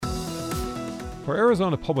For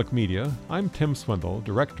Arizona Public Media, I'm Tim Swindle,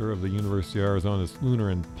 Director of the University of Arizona's Lunar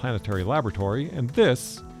and Planetary Laboratory, and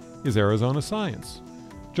this is Arizona Science.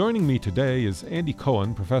 Joining me today is Andy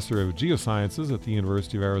Cohen, Professor of Geosciences at the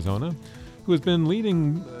University of Arizona, who has been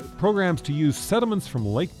leading programs to use sediments from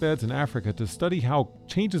lake beds in Africa to study how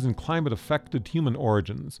changes in climate affected human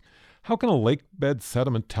origins. How can a lake bed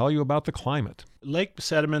sediment tell you about the climate? Lake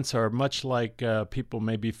sediments are much like people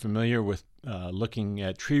may be familiar with looking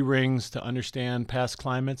at tree rings to understand past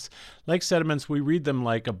climates. Lake sediments, we read them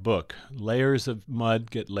like a book. Layers of mud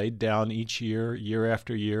get laid down each year, year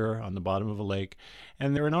after year, on the bottom of a lake.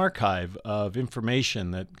 And they're an archive of information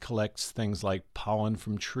that collects things like pollen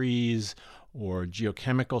from trees or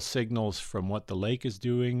geochemical signals from what the lake is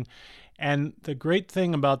doing. And the great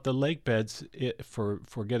thing about the lake beds for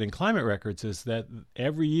getting climate records is that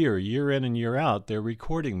every year, year in and year out, they're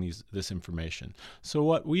recording this information. So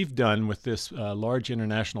what we've done with this large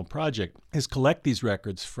international project is collect these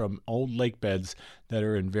records from old lake beds that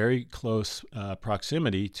are in very close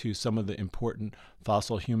proximity to some of the important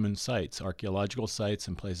fossil human sites, archaeological sites,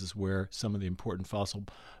 and places where some of the important fossil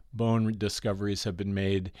bone discoveries have been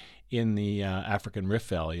made in the African Rift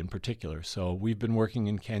Valley in particular. So we've been working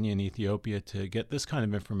in Kenya and Ethiopia to get this kind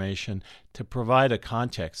of information to provide a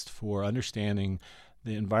context for understanding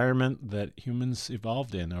the environment that humans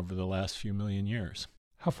evolved in over the last few million years.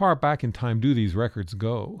 How far back in time do these records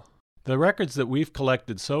go? The records that we've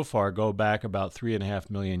collected so far go back about 3.5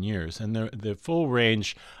 million years, and the full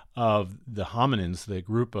range of the hominins, the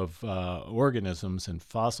group of organisms and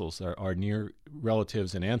fossils that are near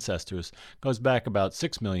relatives and ancestors, goes back about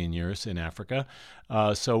 6 million years in Africa.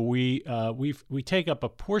 So we take up a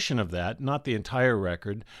portion of that, not the entire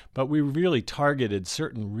record, but we really targeted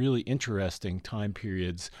certain really interesting time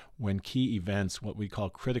periods when key events, what we call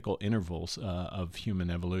critical intervals of human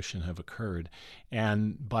evolution, have occurred.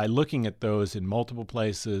 And by looking at those in multiple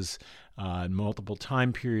places, in multiple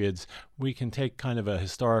time periods, we can take kind of a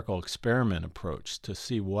historical experiment approach to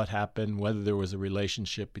see what happened, whether there was a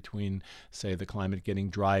relationship between, say, the climate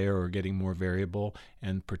getting drier or getting more variable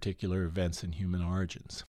and particular events in human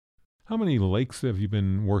origins. How many lakes have you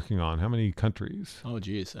been working on? How many countries? Oh,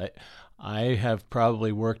 geez. I have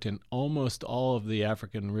probably worked in almost all of the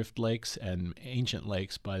African Rift Lakes and ancient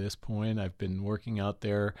lakes by this point. I've been working out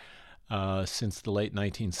there since the late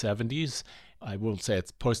 1970s. I won't say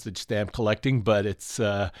it's postage stamp collecting, but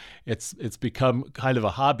it's become kind of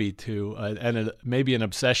a hobby maybe an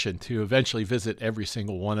obsession to eventually visit every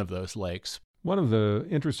single one of those lakes. One of the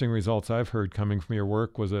interesting results I've heard coming from your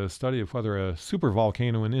work was a study of whether a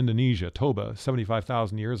supervolcano in Indonesia, Toba,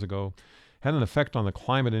 75,000 years ago, had an effect on the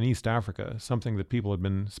climate in East Africa, something that people had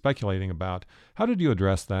been speculating about. How did you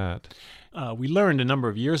address that? We learned a number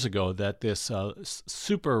of years ago that this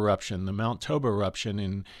super eruption, the Mount Toba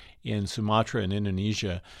eruption in Sumatra in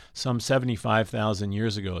Indonesia, some 75,000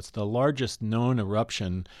 years ago, it's the largest known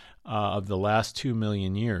eruption of the last 2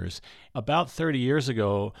 million years. About 30 years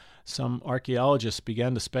ago, some archaeologists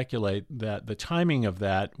began to speculate that the timing of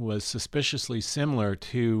that was suspiciously similar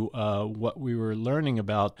to what we were learning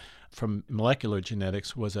about from molecular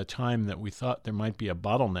genetics, was a time that we thought there might be a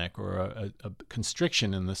bottleneck or a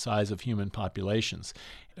constriction in the size of human populations.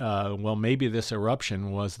 Well, maybe this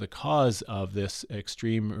eruption was the cause of this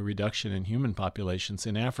extreme reduction in human populations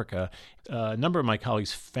in Africa. A number of my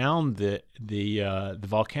colleagues found the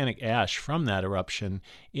volcanic ash from that eruption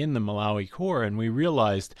in the Malawi core, and we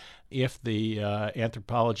realized if the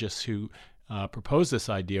anthropologists who proposed this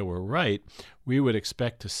idea were right, we would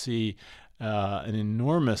expect to see an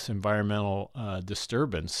enormous environmental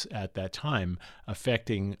disturbance at that time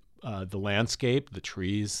affecting the landscape, the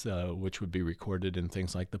trees, which would be recorded in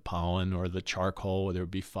things like the pollen or the charcoal, there would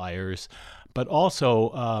be fires. But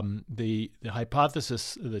also the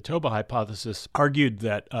hypothesis, the Toba hypothesis, argued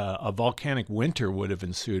that a volcanic winter would have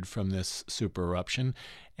ensued from this super eruption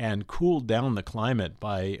and cooled down the climate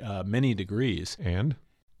by many degrees. And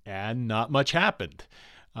not much happened.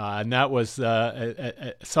 And that was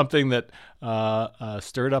something that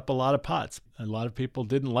stirred up a lot of pots. A lot of people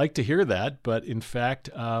didn't like to hear that, but in fact,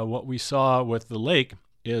 what we saw with the lake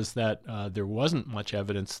is that there wasn't much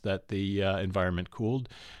evidence that the environment cooled.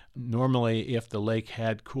 Normally, if the lake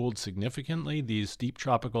had cooled significantly, these deep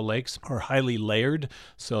tropical lakes are highly layered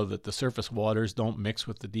so that the surface waters don't mix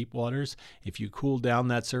with the deep waters. If you cool down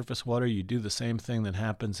that surface water, you do the same thing that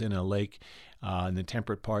happens in a lake in the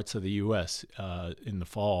temperate parts of the U.S. In the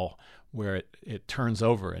fall, where it turns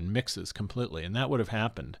over and mixes completely, and that would have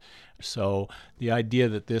happened. So the idea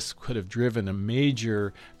that this could have driven a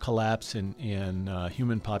major collapse in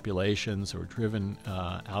human populations or driven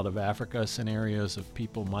out of Africa scenarios of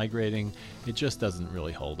people migrating, it just doesn't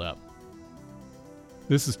really hold up.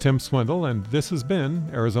 This is Tim Swindle, and this has been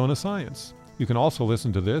Arizona Science. You can also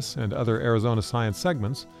listen to this and other Arizona Science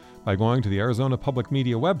segments by going to the Arizona Public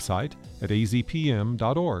Media website at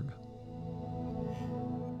azpm.org.